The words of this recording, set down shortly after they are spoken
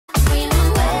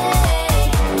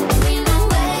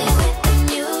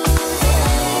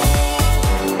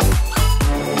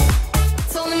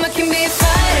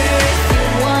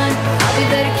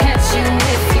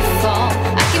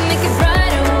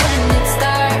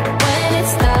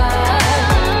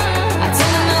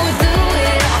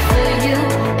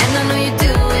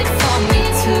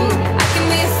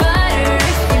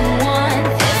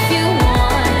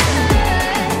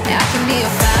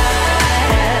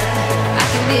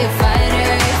be a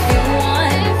fighter if you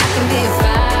want. I can be a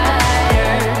fighter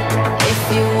if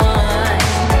you want.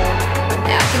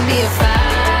 I can be a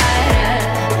fighter.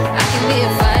 I can be a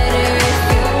fighter if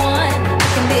you want. I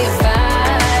can be a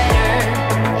fighter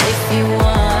if you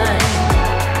want.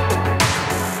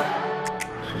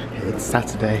 It's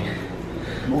Saturday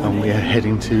and we are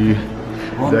heading to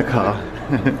the car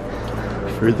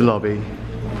through the lobby.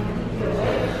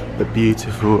 The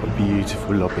beautiful,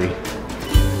 beautiful lobby.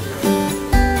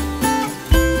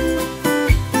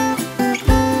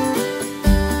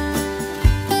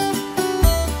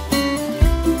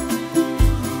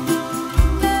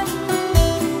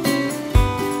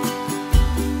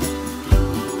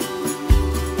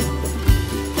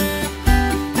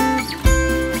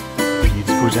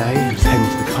 Day, just heading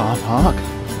to the car park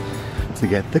to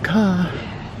get the car.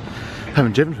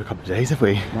 Haven't driven for a couple of days, have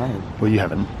we? No. Well, you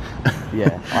haven't.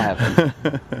 Yeah, I haven't.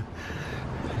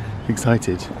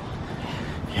 Excited.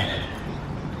 Yeah.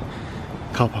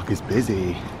 Car park is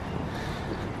busy.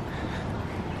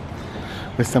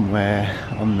 We're somewhere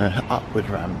on the upward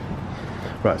ramp.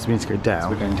 Right, so we need to go down. So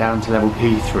we're going down to level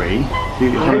P3.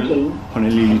 On a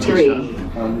Lulu t-shirt.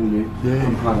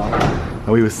 Yeah.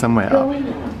 Oh, we were somewhere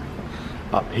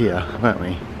up here, weren't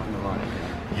we?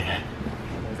 Yeah.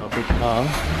 There's our big car.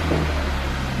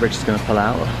 Rich is going to pull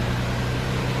out.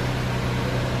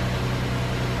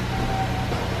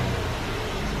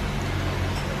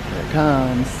 Here it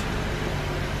comes.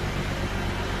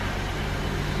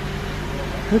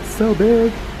 It's so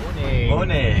big. Morning.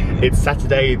 Morning. It's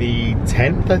Saturday the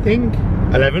 10th, I think?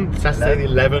 11th? Saturday the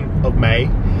 11th of May.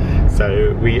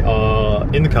 So we are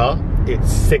in the car.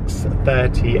 It's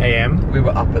 6:30 AM. We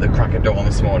were up at the crack of dawn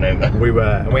this morning. And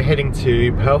we're heading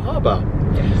to Pearl Harbor.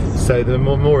 Yes. So the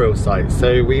memorial site.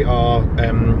 So we are,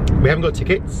 we haven't got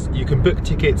tickets. You can book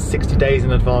tickets 60 days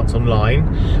in advance online.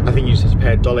 I think you just have to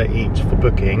pay $1 each for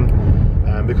booking.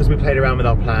 Because we played around with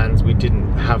our plans, we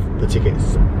didn't have the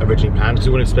tickets originally planned because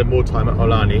we wanted to spend more time at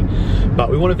Aulani.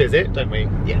 But we want to visit, don't we?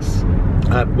 Yes.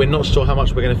 We're not sure how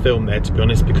much we're going to film there, to be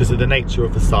honest, because of the nature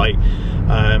of the site.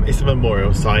 It's a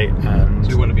memorial site, and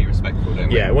so we want to be respectful, don't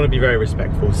we? Yeah, we want to be very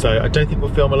respectful. So I don't think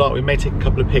we'll film a lot. We may take a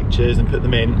couple of pictures and put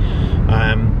them in,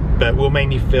 but we'll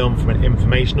mainly film from an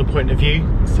informational point of view,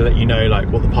 so that you know like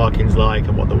what the parking's like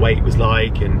and what the wait was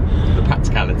like and the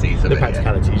practicalities of it. The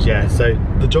practicalities, yeah. So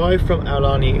the drive from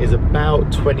Aulani is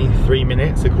about 23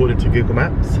 minutes according to Google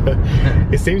Maps.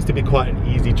 It seems to be quite an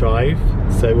easy drive,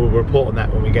 so we'll report on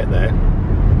that when we get there.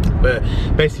 But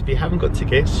basically, if you haven't got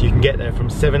tickets, you can get there from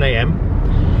 7 AM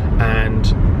and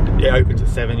it opens at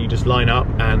 7. You just line up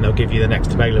and they'll give you the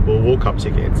next available walk-up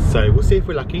tickets. So we'll see if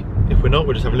we're lucky. If we're not,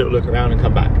 we'll just have a little look around and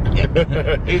come back.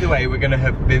 Yeah. Either way, we're going to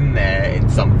have been there in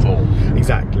some form.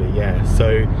 Exactly, yeah.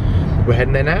 So we're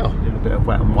heading there now. A little bit of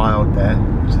Wet and Wild there,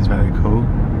 which is very cool.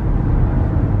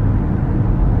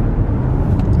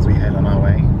 As we head on our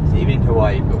way. It's even in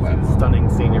Hawaii, but Wet and Wild. Stunning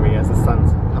scenery as the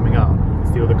sun's coming up. You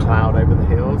can see all the cloud over the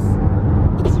hills.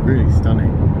 It's really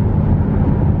stunning.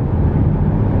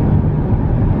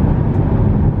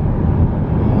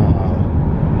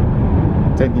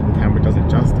 I don't think the camera does it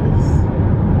justice.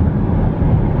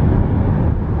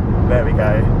 There we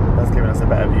go. That's giving us a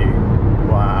better view.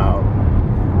 Wow.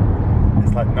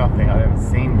 It's like nothing I've ever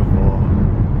seen before.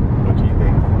 What do you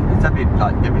think? There's definitely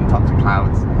like different types of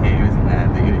clouds here, isn't there,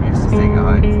 that you're used to seeing at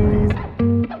home.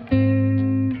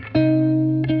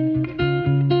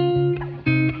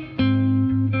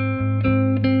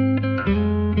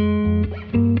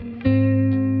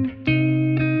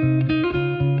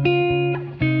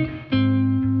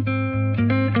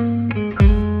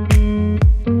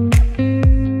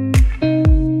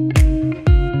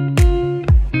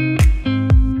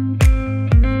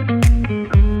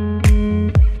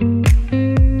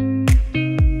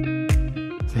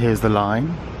 Here's the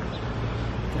line.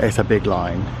 It's a big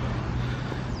line.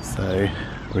 So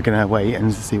we're gonna wait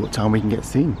and see what time we can get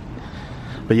seen.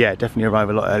 But yeah, definitely arrive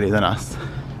a lot earlier than us.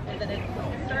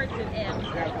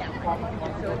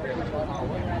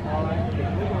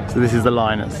 So this is the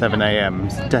line at 7 AM,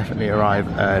 so definitely arrive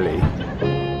early.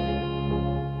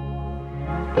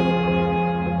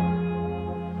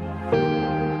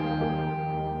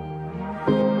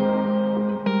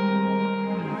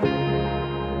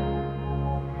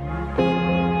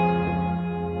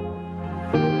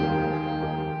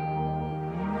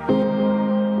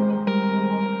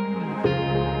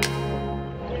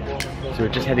 So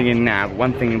we're just heading in now, but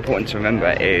one thing important to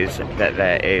remember is that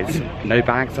there is no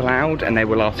bags allowed, and they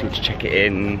will ask you to check it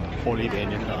in. Or leave it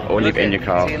in your car. Or leave it in your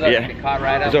car,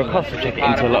 yeah. There's a cost to check it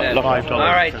into a lot. $5.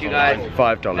 Alright, you guys.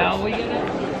 $5.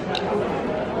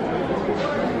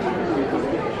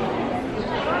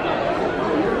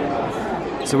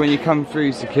 So when you come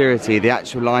through security, the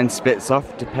actual line splits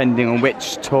off depending on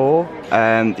which tour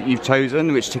that you've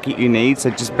chosen, which ticket you need. So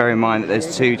just bear in mind that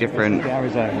there's two different.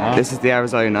 This is the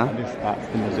Arizona. That's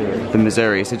the Missouri. The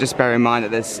Missouri. So just bear in mind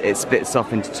that it splits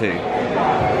off into two.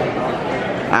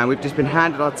 And we've just been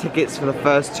handed our tickets for the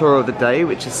first tour of the day,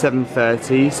 which is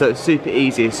 7:30. So it's super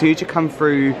easy. As soon as you come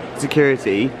through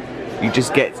security, you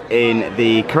just get in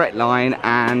the correct line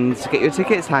and get your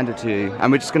tickets handed to you.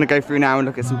 And we're just going to go through now and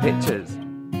look at some pictures.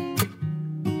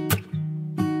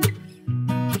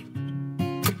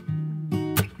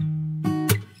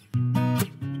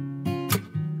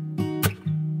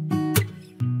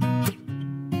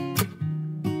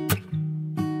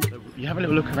 You have a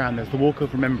little look around. There's the Walk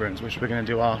of Remembrance, which we're going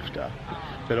to do after.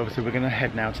 But obviously we're going to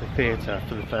head now to the theatre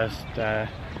for the first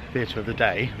theatre of the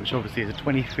day, which obviously is a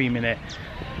 23-minute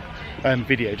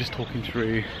video just talking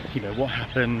through, you know, what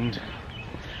happened,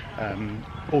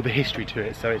 all the history to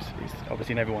it. So it's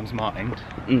obviously in everyone's mind.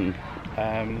 And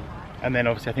then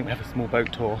obviously I think we have a small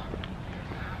boat tour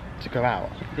to go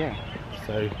out. Yeah.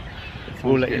 So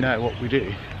we'll let you know what we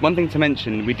do. One thing to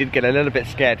mention, we did get a little bit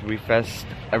scared when we first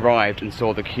arrived and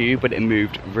saw the queue, but it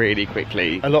moved really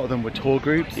quickly. A lot of them were tour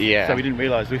groups, yeah. So we didn't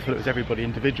realise, we thought it was everybody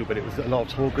individual, but it was a lot of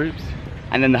tour groups.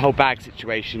 And then the whole bag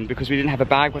situation, because we didn't have a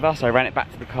bag with us, I ran it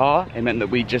back to the car. It meant that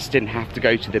we just didn't have to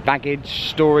go to the baggage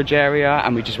storage area,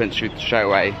 and we just went straight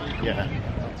away. Yeah.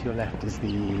 To your left is the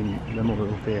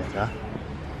Memorial Theatre.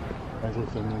 There's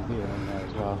also a museum in there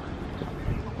as well.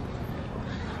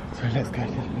 So let's go to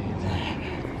the theatre.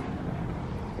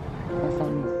 That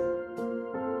sounds...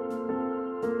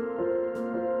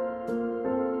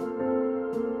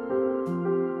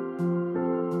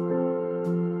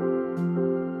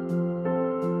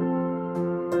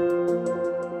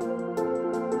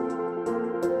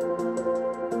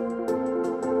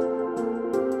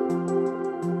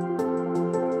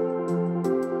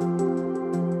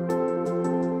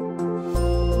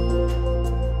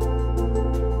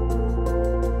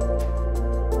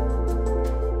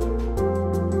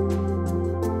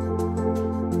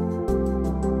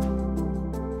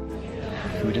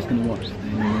 We're just going to watch the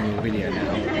video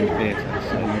now in the theatre,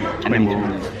 so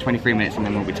 23 minutes and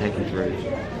then we'll be taken through.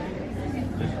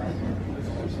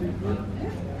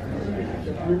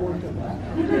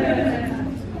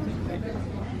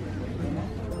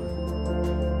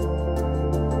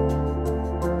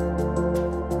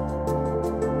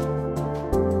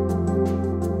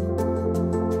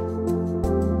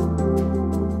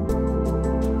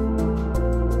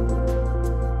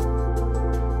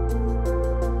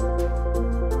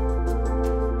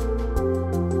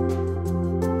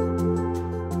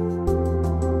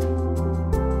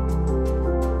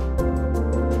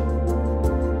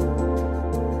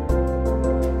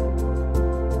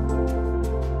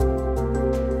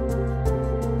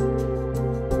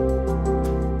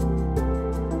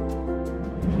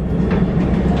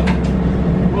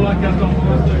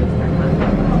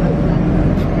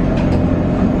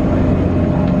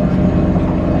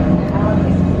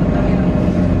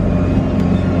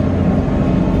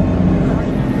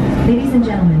 Ladies and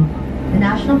gentlemen, the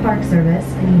National Park Service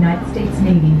and the United States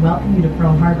Navy welcome you to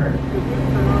Pearl Harbor.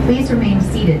 Please remain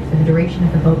seated for the duration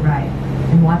of the boat ride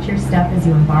and watch your step as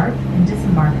you embark and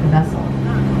disembark the vessel.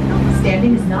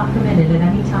 Standing is not permitted at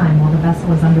any time while the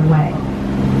vessel is underway.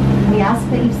 We ask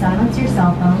that you silence your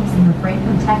cell phones and refrain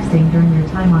from texting during your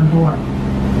time on board.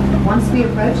 Once we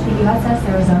approach the USS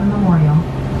Arizona Memorial,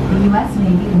 the U.S.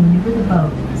 Navy will maneuver the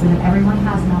boat so that everyone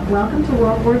has enough. Welcome to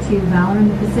World War II Valor in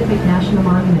the Pacific National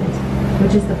Monument,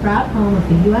 which is the proud home of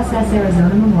the USS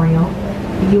Arizona Memorial,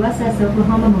 the USS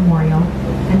Oklahoma Memorial,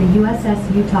 and the USS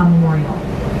Utah Memorial.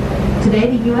 Today,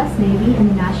 the U.S. Navy and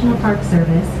the National Park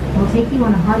Service will take you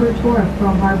on a harbor tour of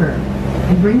Pearl Harbor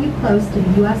and bring you close to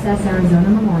the USS Arizona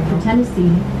Memorial,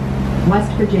 Tennessee,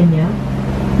 West Virginia,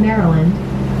 Maryland,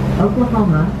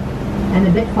 Oklahoma, and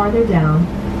a bit farther down,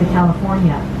 the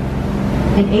California.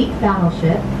 An 8th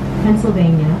battleship,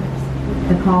 Pennsylvania,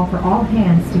 the call for all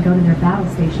hands to go to their battle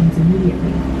stations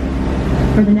immediately.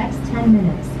 For the next 10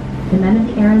 minutes, the men of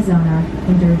the Arizona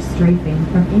endured strafing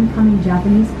from incoming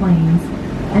Japanese planes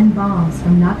and bombs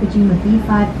from Nakajima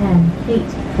B-5N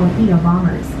Kate torpedo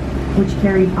bombers, which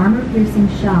carried armor-piercing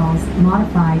shells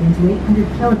modified into 800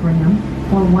 kilogram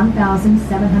or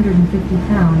 1,750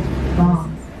 pound bombs,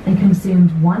 and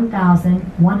consumed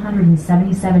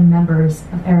 1,177 members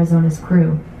of Arizona's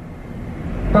crew.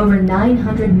 Over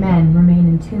 900 men remain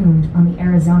entombed on the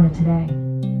Arizona today.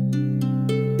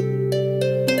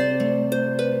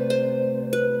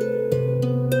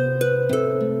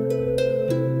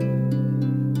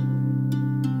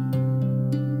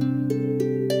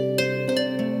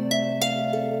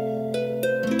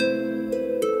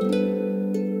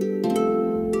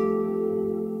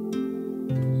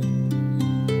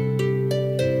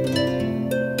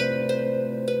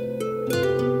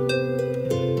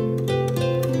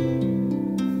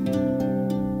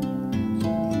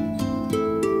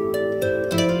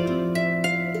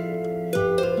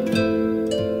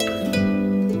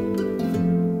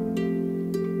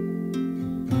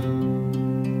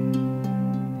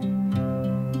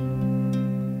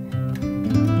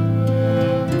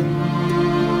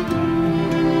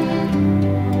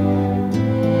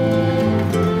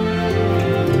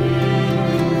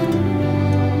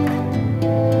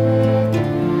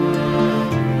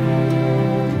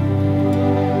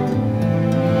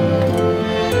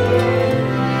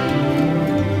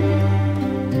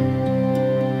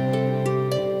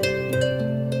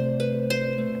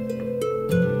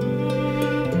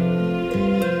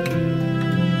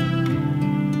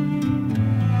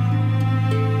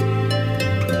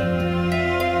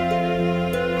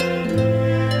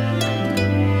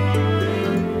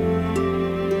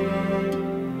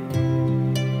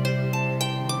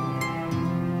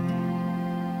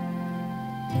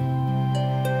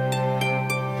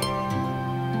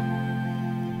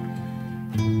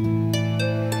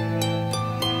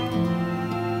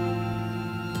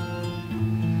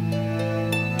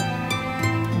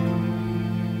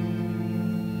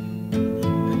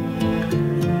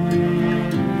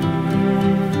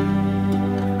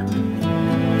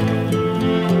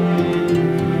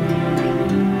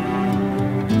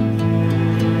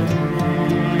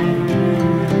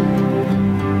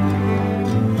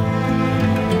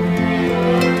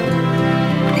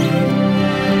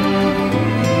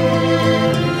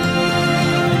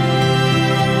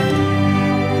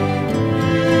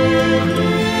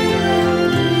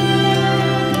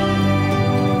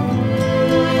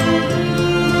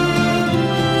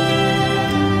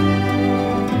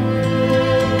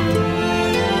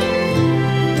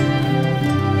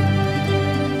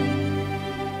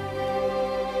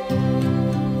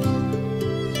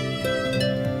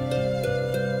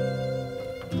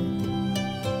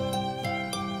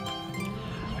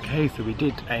 Okay, so we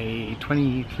did a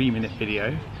 23-minute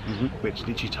video, which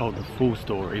literally told the full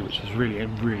story, which was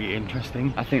really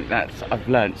interesting. I think I've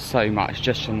learnt so much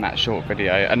just from that short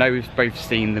video. I know we've both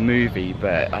seen the movie,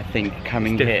 but I think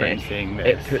coming here,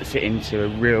 it puts it into a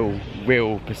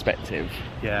real perspective.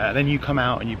 Yeah, and then you come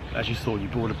out and you, as you saw, you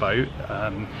board a boat.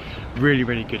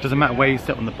 Really good. Doesn't matter where you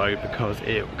sit on the boat because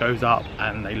it goes up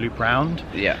and they loop round.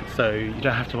 Yeah. So you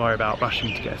don't have to worry about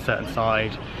rushing to get a certain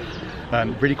side.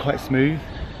 Really quite smooth.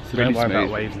 So don't worry about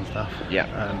waves and stuff. Yeah.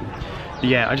 But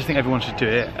yeah, I just think everyone should do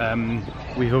it.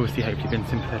 We've obviously hopefully been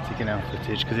sympathetic in our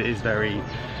footage because it is very, you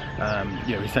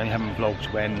know, we certainly haven't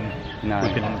vlogged when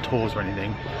we've been on the tours or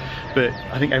anything. But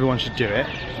I think everyone should do it.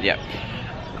 Yep.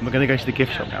 And we're going to go to the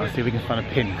gift shop now and see if we can find a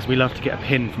pin because we love to get a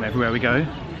pin from everywhere we go.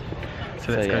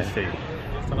 So let's go see.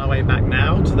 It's on our way back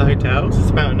now to the hotel. So it's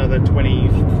about another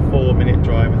 24-minute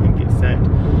drive, I think it said.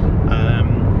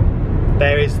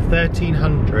 There is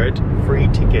 1,300 free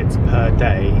tickets per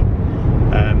day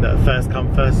that are first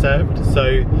come, first served.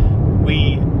 So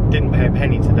we didn't pay a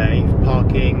penny today for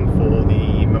parking, for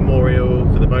the memorial,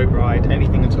 for the boat ride,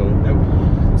 anything at all.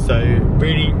 Nope. So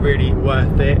really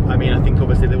worth it. I mean, I think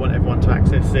obviously they want everyone to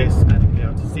access this and be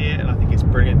able to see it, and I think it's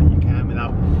brilliant that you can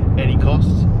without any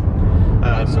cost.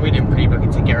 So we didn't pre-book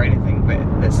a ticket or anything, but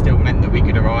that still meant that we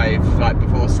could arrive like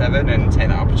before 7 and take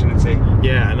that opportunity.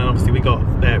 Yeah, and then obviously we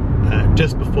got there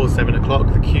just before 7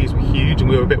 o'clock. The queues were huge and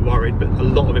we were a bit worried, but a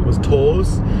lot of it was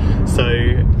tours, so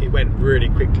it went really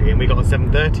quickly, and we got on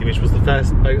 7:30, which was the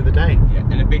first boat of the day. Yeah,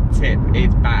 and a big tip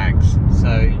is bags.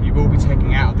 So you will be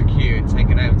taking out of the queue and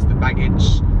taken over to the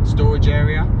baggage storage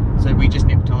area. So we just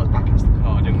nipped ours back into the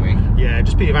car, didn't we? Yeah,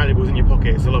 just put your valuables in your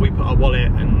pocket. So like we put our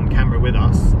wallet and camera with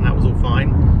us, and that was all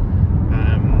fine.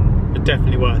 But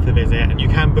definitely worth a visit, and you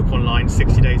can book online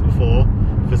 60 days before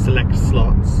for select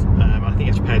slots. I think you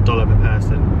have to pay $1 per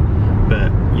person, but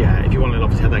yeah, if you want to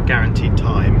obviously have that guaranteed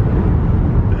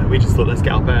time, we just thought let's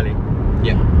get up early.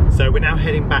 Yeah. So we're now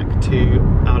heading back to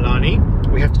Aulani.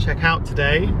 We have to check out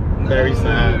today. Very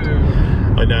sad.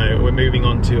 I know, we're moving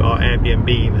on to our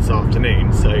Airbnb this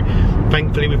afternoon, so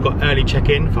thankfully we've got early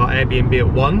check-in for our Airbnb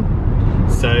at 1,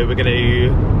 so we're going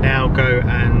to now go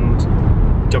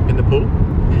and jump in the pool.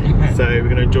 So we're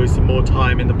going to enjoy some more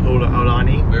time in the pool at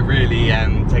Aulani. We're really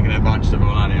taking advantage of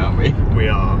Aulani, aren't we? We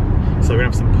are. So we're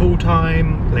going to have some pool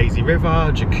time, lazy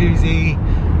river, jacuzzi,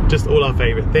 just all our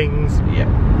favourite things. Yeah.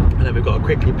 And then we've got to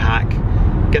quickly pack,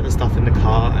 get the stuff in the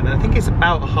car, and then I think it's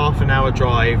about a half an hour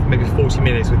drive, maybe 40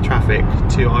 minutes with traffic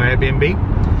to our Airbnb,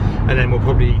 and then we'll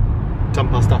probably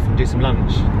dump our stuff and do some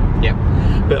lunch. Yep.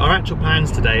 But our actual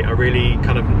plans today are really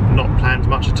kind of not planned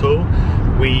much at all.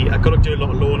 We have got to do a lot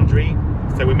of laundry,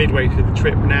 so we're midway through the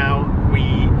trip now.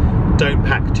 We don't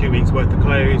pack 2 weeks worth of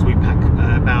clothes, we pack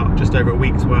about just over a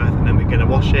week's worth, and then we're going to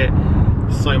wash it.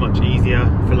 So much easier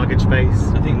for luggage space.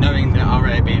 I think knowing that our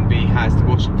Airbnb has the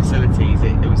washing facilities,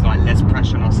 it was like less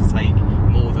pressure on us to take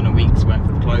more than a week's worth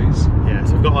of clothes. Yeah,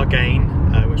 so we've got our Gain,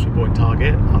 which we bought in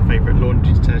Target, our favourite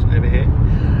laundry detergent over here.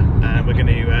 We're going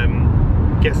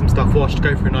to get some stuff washed,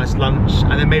 go for a nice lunch,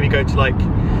 and then maybe go to like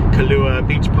Kailua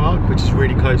Beach Park, which is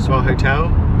really close to our hotel,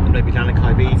 and maybe down at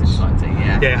Kai Beach. That's exciting,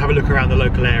 yeah. Yeah, have a look around the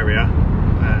local area.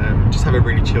 Just have a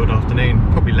really chilled afternoon,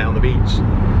 probably lay on the beach.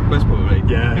 Most probably.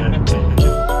 Yeah.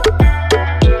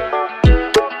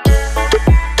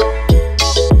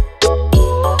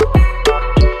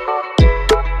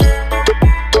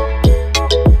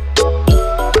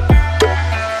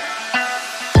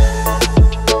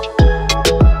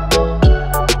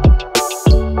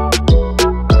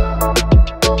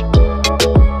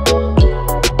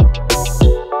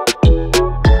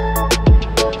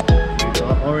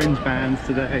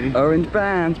 Today. Orange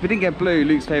bands. We didn't get blue,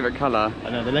 Luke's favourite colour. I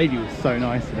know, the lady was so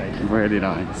nice today. Really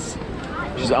nice.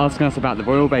 She's asking us about the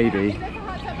royal baby.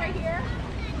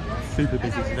 Super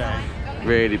busy today.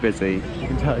 Really busy. You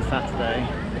can tell it's Saturday.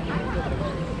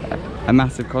 A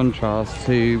massive contrast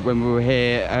to when we were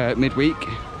here midweek.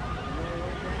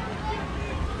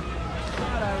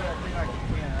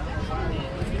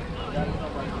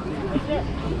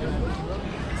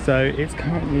 So it's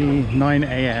currently 9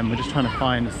 AM, we're just trying to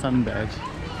find a sunbed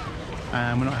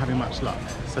and we're not having much luck,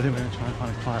 so I think we're going to try and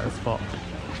find a quieter spot.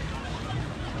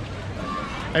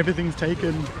 Everything's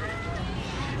taken.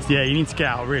 So yeah, you need to get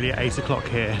out really at 8 o'clock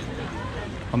here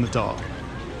on the dot.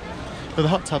 But the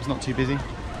hot tub's not too busy.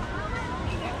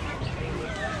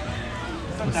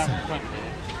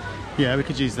 Yeah, we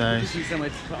could use those. Just use somewhere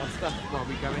to put our stuff while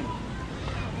we go in.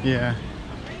 Yeah.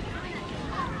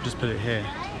 Just put it here.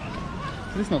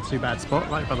 It's not too bad spot,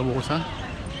 right by the water.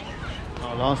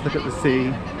 Our last look at the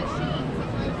sea.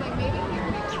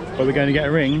 But we're going to get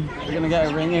a ring. We're going to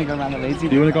get a ring and go around the lazy.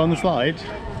 Do you want to go on the slide?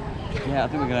 Yeah, I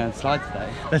think we're going to slide today.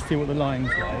 Let's see what the line's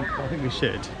like. I think we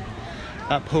should.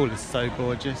 That pool is so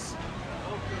gorgeous.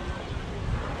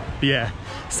 But yeah,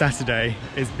 Saturday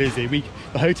is busy.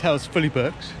 The hotel's fully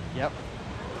booked. Yep.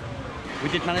 We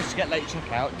did manage to get late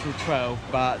checkout till 12,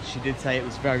 but she did say it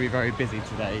was very, very busy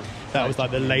today. That was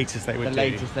like the latest they would do. The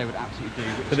latest they would absolutely do.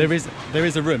 But there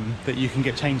is a room that you can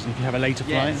get changed in if you have a later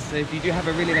flight. Yes, so if you do have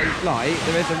a really late flight,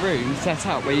 there is a room set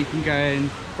up where you can go and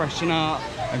freshen up.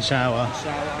 And shower.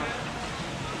 Shower.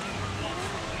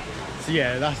 So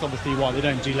yeah, that's obviously why they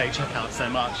don't do late checkout so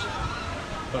much.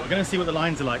 But we're going to see what the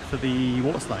lines are like for the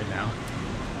water slide now.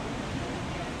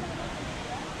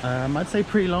 I'd say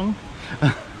pretty long.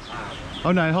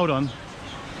 Oh no, hold on.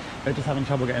 They're just having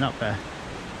trouble getting up there.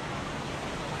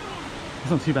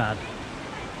 It's not too bad.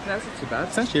 No, that's not too bad.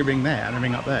 It's actually a ring there and a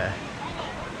ring up there.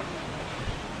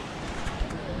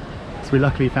 So we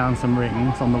luckily found some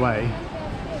rings on the way.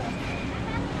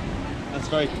 That's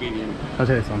very convenient. I'll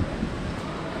take this one.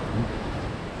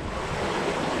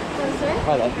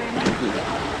 Hi there.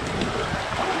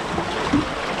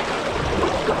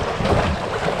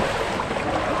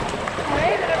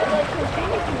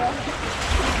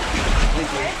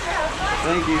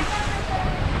 Thank you.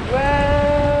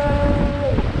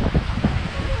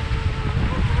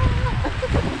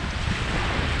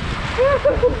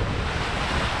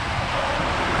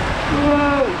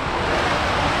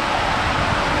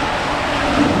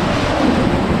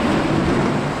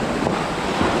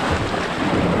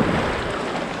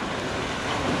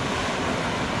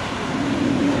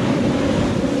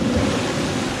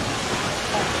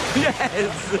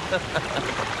 Yes!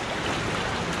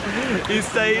 He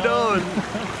stayed on!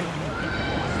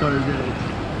 So good.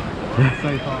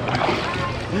 So far.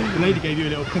 The lady gave you a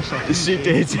little push up. She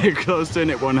did, because I was doing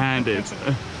it one-handed.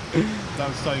 That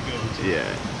was so good.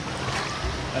 Yeah.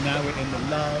 And now we're in the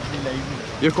lovely lazy.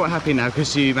 You're quite happy now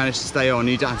because you managed to stay on,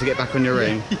 you don't have to get back on your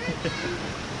ring.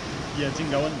 Yeah, it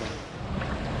didn't go under.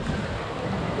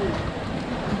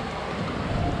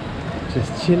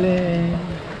 Just chilling.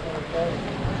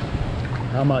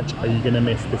 How much are you going to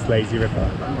miss this lazy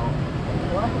river?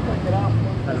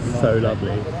 So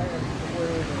lovely.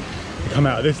 You come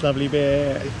out of this lovely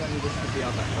bit.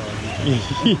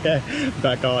 Yeah,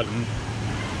 back garden.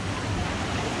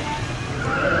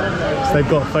 So they've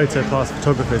got photo class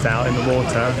photographers out in the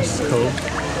water, which is cool.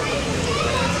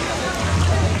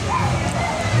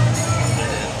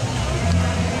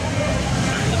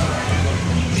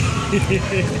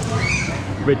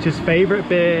 Richard's favourite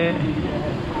bit.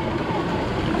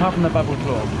 Apart from the bubble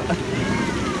floor.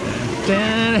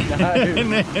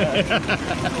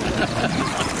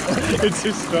 It's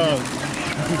too strong.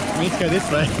 We need to go this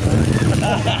way.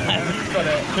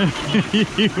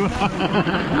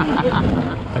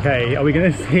 Okay, are we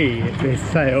going to see this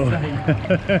sail?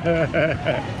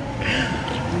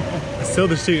 Still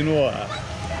the shooting water.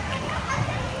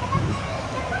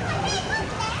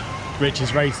 Rich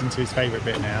is racing to his favourite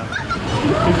bit now.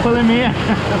 He's pulling me out.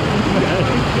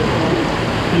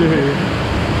 Yeah.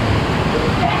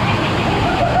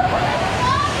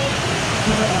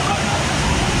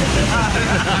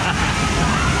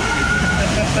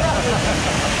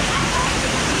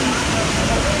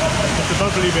 It's a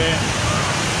bubbly bit.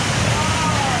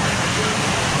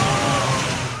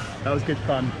 That was good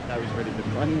fun. That was really good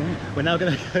fun, yeah. We're now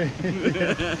going to go...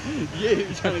 You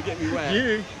trying to get me wet.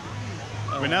 You!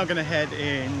 We're now going to head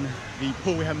in the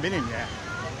pool we haven't been in yet.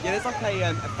 Yeah, there's like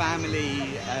a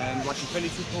family, like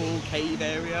infinity pool, cave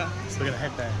area. So we're going to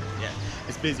head there. Yeah,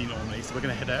 it's busy normally, so we're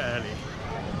going to head there early.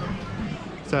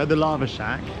 So at the Lava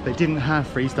Shack, they didn't have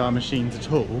freestyle machines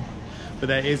at all, but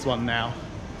there is one now.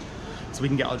 So we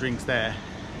can get our drinks there.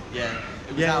 Yeah,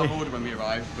 it was out of order when we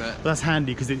arrived, but that's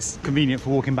handy because it's convenient for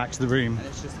walking back to the room. And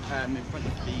it's just in front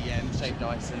of the shaved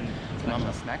ice and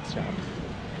Mama's snacks shop.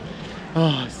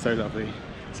 Oh, it's so lovely.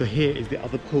 So here is the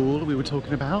other pool we were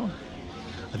talking about.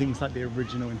 I think it's like the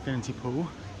original infinity pool.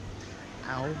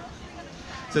 Ow.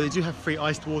 So they do have free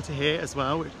iced water here as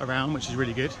well around, which is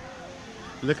really good.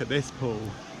 Look at this pool.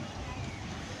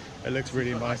 It looks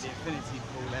really nice. The infinity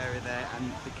pool area there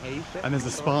and the cave bit. And there's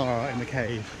a spa in the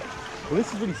cave. Well,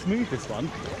 this is really smooth, this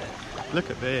one. Look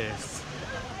at this.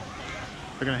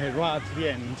 We're going to head right up to the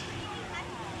end.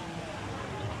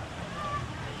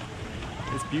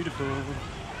 It's beautiful.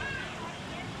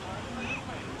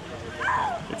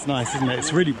 It's nice, isn't it?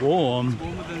 It's really warm. It's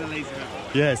warmer than the lazy river.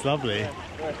 Yeah, it's lovely.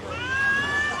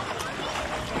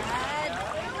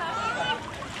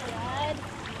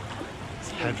 It's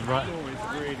head right. The floor is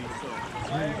really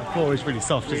soft. The floor is really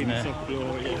soft, isn't it? Soft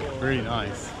floor, yeah. Really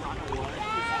nice.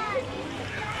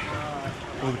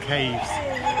 All the caves.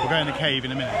 We'll go in the cave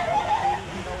in a minute.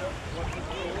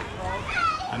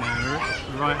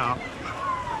 right up.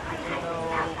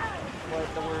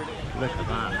 Look at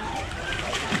that.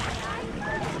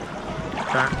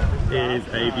 That is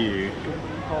a view.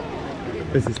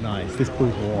 This is nice. This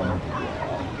pool's warm.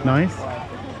 Nice. I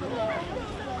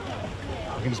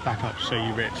can just back up to show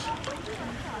you Rich.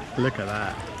 Look at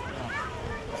that.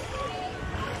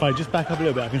 If I just back up a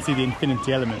little bit, I can see the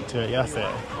infinity element to it. Yeah, that's it.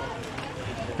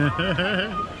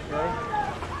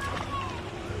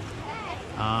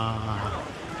 Ah,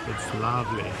 it's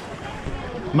lovely.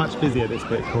 Much busier this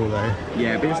bit, cool though.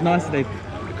 Yeah, but it's nice that they've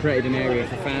created an area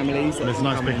for families. And there's a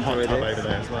nice big hot tub over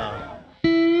there as well.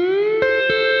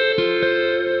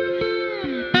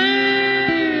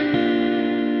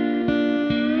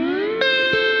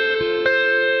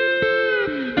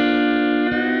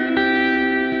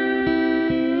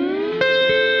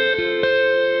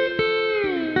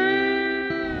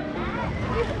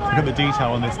 Look at the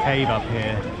detail on this cave up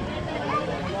here.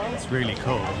 It's really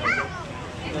cool.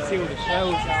 You can see all the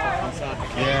shells and stuff inside the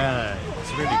cave. Yeah,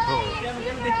 it's really cool.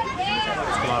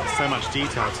 It's got so much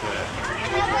detail to it.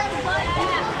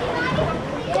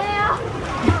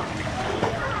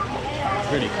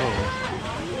 It's really cool.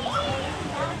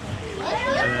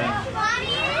 And then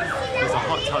there's a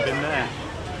hot tub in there.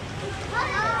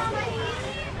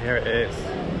 Here it is.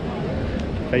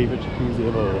 Favourite jacuzzi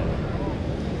of all.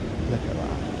 Look at that.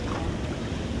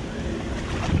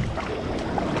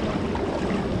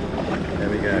 There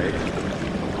we go.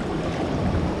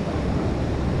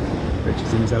 Rich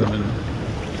is in his element.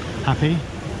 Happy?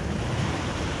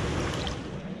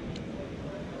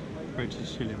 Rich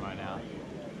is chilling right now.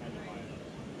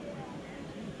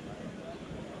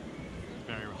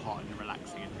 Very hot and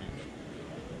relaxing in here.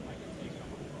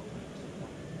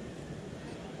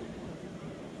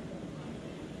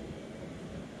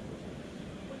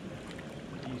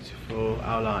 Beautiful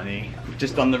Aulani. We've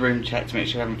just done the room check to make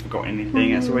sure we haven't forgotten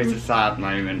anything. That's always a sad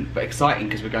moment, but exciting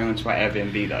because we're going on to our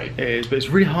Airbnb though. It is, but it's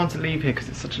really hard to leave here because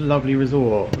it's such a lovely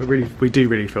resort. We do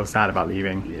really feel sad about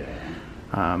leaving.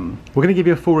 Yeah. We're going to give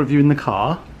you a full review in the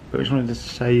car, but we just wanted to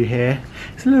show you here.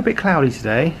 It's a little bit cloudy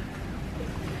today,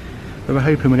 but we're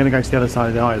hoping we're going to go to the other side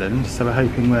of the island, so we're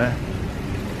hoping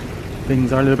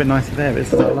things are a little bit nicer there. But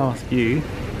this is our last view.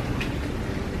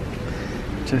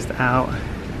 Just out.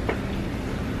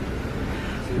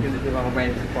 We're going to do our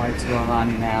way goodbye to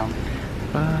Aulani now.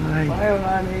 Bye. Bye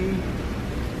Aulani.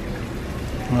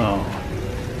 Oh.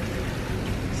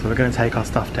 So we're going to take our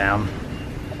stuff down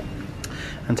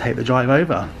and take the drive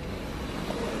over.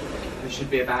 It should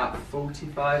be about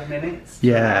 45 minutes.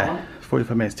 Yeah,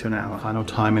 45 minutes to an hour. Final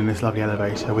time in this lovely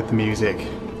elevator with the music.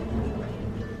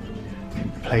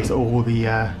 Plays all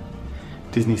the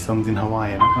Disney songs in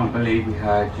Hawaiian. I can't believe we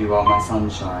heard You Are My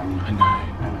Sunshine. I know.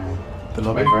 I know. The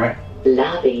lobby. Over it.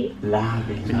 Lobby.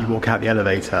 Lobby. When you walk out the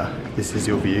elevator, this is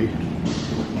your view.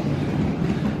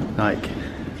 Like,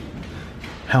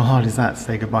 how hard is that to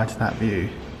say goodbye to that view?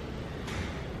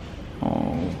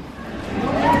 Oh.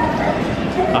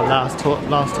 Our last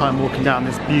time walking down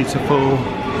this beautiful,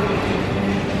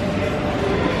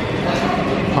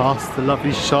 past the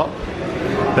lovely shop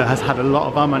that has had a lot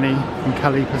of our money from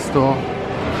Calipa store.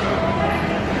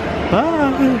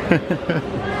 Bye!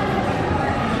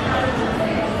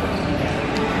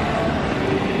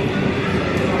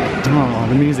 Oh,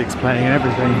 the music's playing and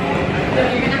everything. So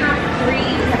you're gonna have 3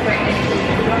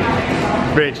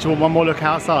 separate. Rich, do you want one more look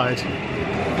outside?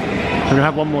 We're gonna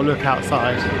have one more look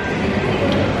outside.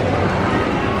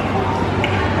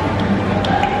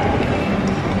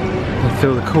 And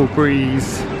feel the cool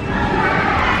breeze.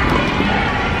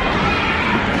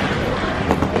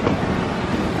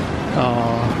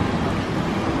 Oh,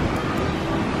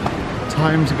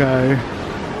 time to go.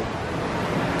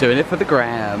 Doing it for the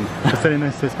gram. I'm sending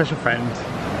this to a special friend.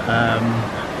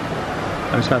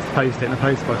 I'm just about to post it in the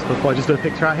post box before I just do a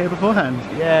picture out here beforehand.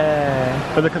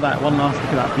 Yeah. But look at that, one last look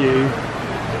at that view.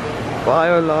 Bye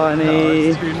Aulani. Oh,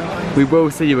 it's too nice. We will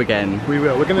see you again. We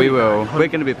will. We're We're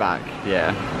gonna be back.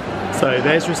 Yeah. So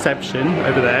there's reception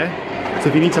over there. So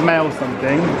if you need to mail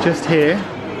something, just here,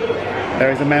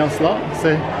 there is a mail slot.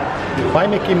 So bye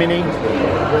Mickey Minnie.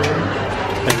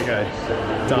 There we go.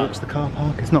 Dutch, the car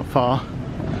park. It's not far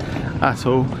at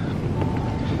all.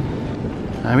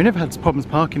 We never had problems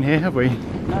parking here, have we?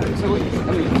 No, so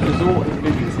the resort is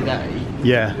busy today.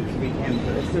 Yeah. This weekend,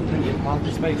 but there's still plenty of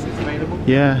parking spaces available.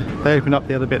 Yeah, they opened up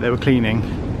the other bit they were cleaning.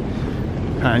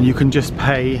 And you can just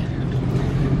pay.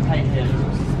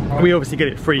 We obviously get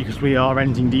it free because we are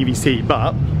renting DVC,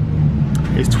 but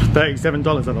it's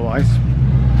 $37 otherwise.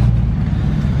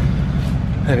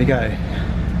 There we go.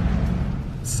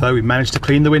 So we managed to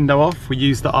clean the window off. We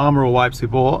used the Armor All wipes we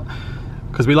bought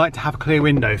because we like to have a clear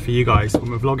window for you guys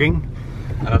when we're vlogging.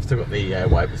 And I've still got the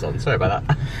wipers on, sorry about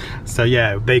that. So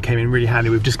yeah, they came in really handy.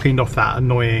 We've just cleaned off that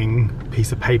annoying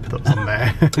piece of paper that was on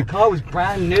there. The car was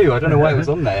brand new, I don't know why it was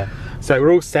on there. So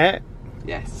we're all set.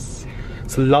 Yes.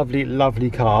 It's a lovely, lovely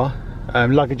car.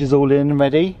 Luggage is all in and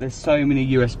ready. There's so many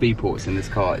USB ports in this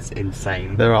car, it's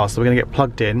insane. There are, so we're gonna get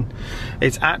plugged in.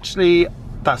 It's actually,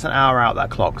 that's an hour out, that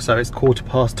clock, so it's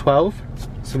 12:15.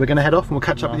 So we're gonna head off and we'll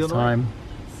catch up with you time.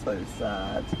 So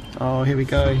sad. Oh, here we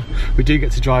go. We do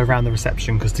get to drive around the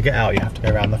reception because to get out you have to go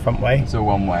around the front way. It's a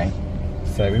one way.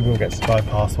 So we will get to drive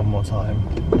past one more time.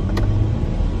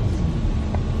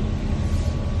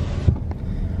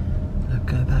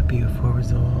 Look at that beautiful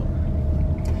resort.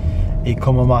 I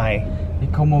come mai. I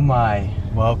come mai.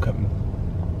 Welcome.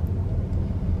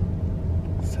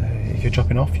 So if you're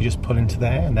dropping off, you just pull into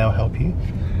there and they'll help you.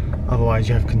 Otherwise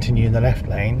you have to continue in the left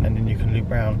lane and then you can loop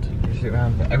round. Just loop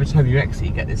round. But every time you exit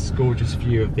you get this gorgeous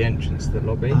view of the entrance to the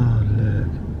lobby. Oh look.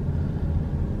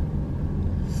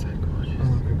 So gorgeous.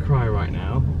 Oh, I could cry right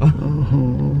now.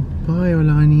 Oh, bye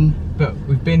Aulani. But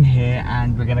we've been here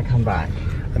and we're going to come back.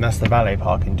 And that's the valet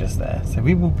parking just there. So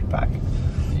we will be back.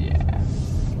 Yeah.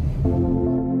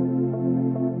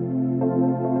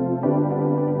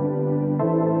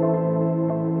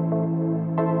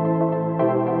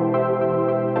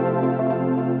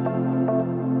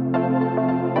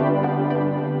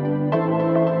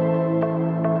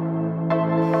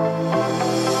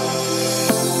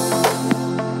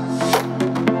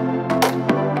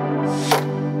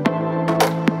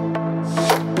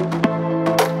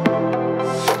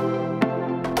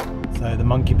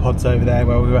 Monkey pods over there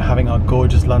where we were having our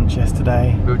gorgeous lunch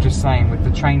yesterday. We were just saying with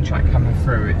the train track coming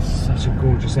through, it's such a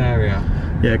gorgeous area.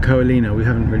 Yeah, Koalina, we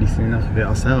haven't really seen enough of it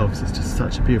ourselves. It's just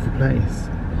such a beautiful place.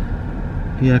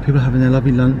 Yeah, people having their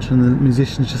lovely lunch and the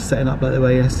musicians just setting up like they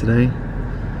were yesterday.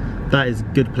 That is a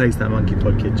good place, that Monkey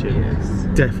Pod kitchen. Yes.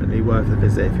 Definitely worth a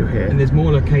visit if you're here. And there's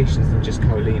more locations than just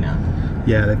Koalina.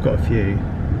 Yeah, they've got a few.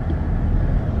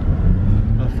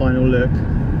 Our final look.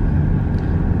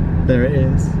 There it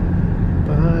is.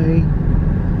 Bye.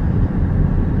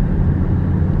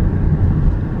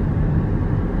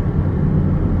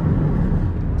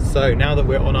 So now that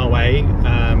we're on our way,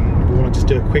 we want to just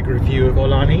do a quick review of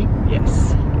Aulani.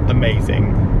 Yes.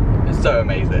 Amazing. It's so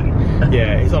amazing.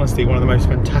 Yeah, it's honestly one of the most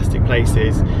fantastic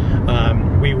places.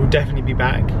 We will definitely be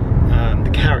back.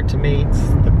 The character meets,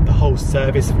 the whole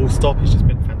service full stop has just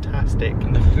been fantastic.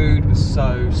 And the food was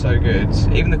so good.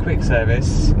 Even the quick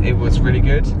service, it was really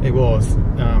good. It was.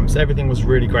 So everything was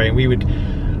really great. And we would,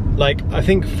 like, I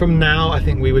think from now, I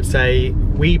think we would say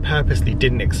we purposely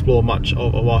didn't explore much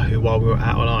of Oahu while we were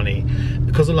at Aulani.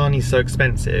 Because Aulani is so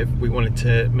expensive, we wanted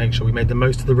to make sure we made the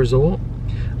most of the resort.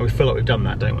 And we feel like we've done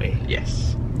that, don't we?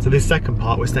 Yes. So this second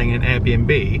part, we're staying in an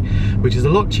Airbnb, which is a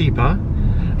lot cheaper,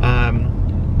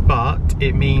 but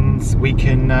it means we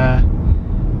can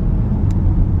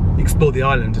explore the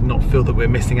island and not feel that we're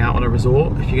missing out on a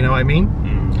resort, if you know what I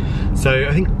mean. So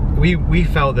I think we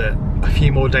felt that a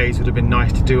few more days would have been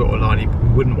nice to do at Aulani, but we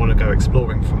wouldn't want to go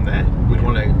exploring from there. We'd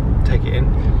want to take it in.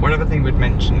 One other thing we'd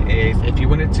mention is if you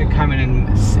wanted to come in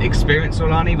and experience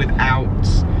Aulani without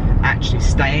actually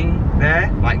staying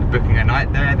there, like booking a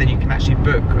night there, then you can actually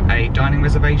book a dining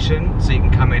reservation, so you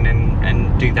can come in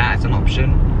and do that as an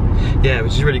option. Yeah,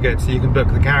 which is really good. So you can book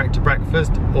the character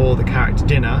breakfast or the character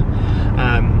dinner.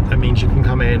 That means you can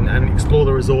come in and explore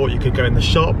the resort. You could go in the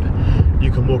shop,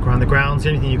 you can walk around the grounds. The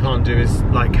only thing you can't do is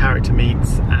like character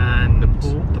meets and the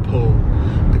pool,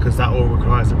 because that all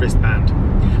requires a wristband.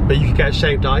 But you could get a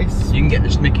shaved ice. You can get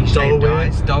this Mickey shaved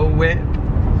ice, Dole Whip.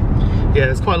 Yeah,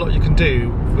 there's quite a lot you can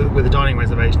do with a dining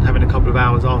reservation, having a couple of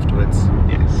hours afterwards.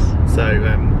 Yes. So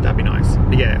that'd be nice.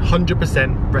 But yeah,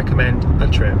 100% recommend a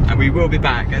trip. And we will be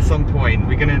back at some point.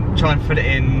 We're gonna try and fit it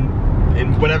in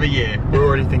whatever year. We're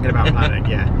already thinking about planning,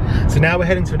 yeah. So now we're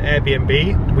heading to an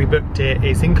Airbnb. We booked it.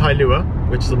 It's in Kailua,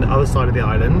 which is on the other side of the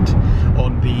island,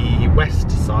 on the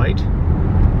west side,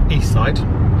 east side.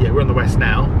 Yeah, we're on the west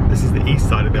now. This is the east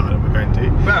side of the island we're going to.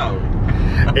 Well,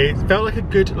 it felt like a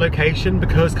good location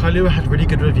because Kailua had really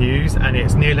good reviews, and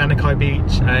it's near Lanikai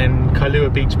Beach, and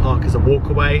Kailua Beach Park is a walk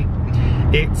away.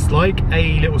 It's like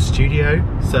a little studio,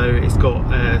 so it's got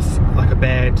like a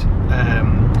bed,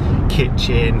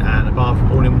 kitchen and a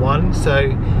bathroom all in one.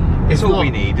 So it's all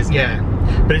we need, isn't it?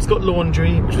 Yeah, but it's got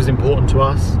laundry, which was important to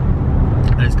us,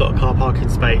 and it's got a car parking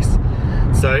space.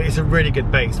 So it's a really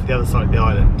good base for the other side of the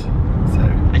island. So.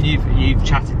 And you've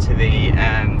chatted to the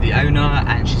owner,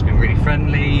 and she's been really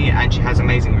friendly, and she has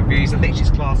amazing reviews. I think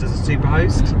she's classed as a super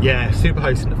host. Yeah, super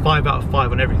host, and 5 out of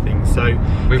 5 on everything. So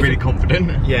we're really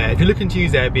confident. Yeah, if you're looking to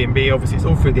use Airbnb, obviously it's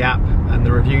all through the app, and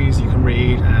the reviews you can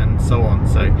read and so on.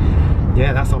 So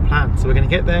yeah, that's our plan. So we're going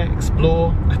to get there,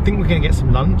 explore. I think we're going to get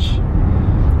some lunch.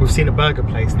 We've seen a burger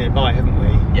place nearby, haven't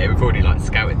we? Yeah, we've already like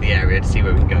scouted the area to see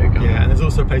where we can go. Yeah, and there's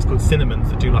also a place called Cinnamon's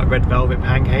that do like red velvet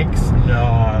pancakes.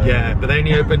 No. Yeah, but they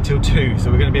only open till 2, so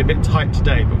we're going to be a bit tight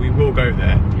today, but we will go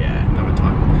there. Yeah. Another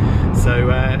time. So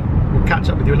we'll catch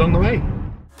up with you along the way.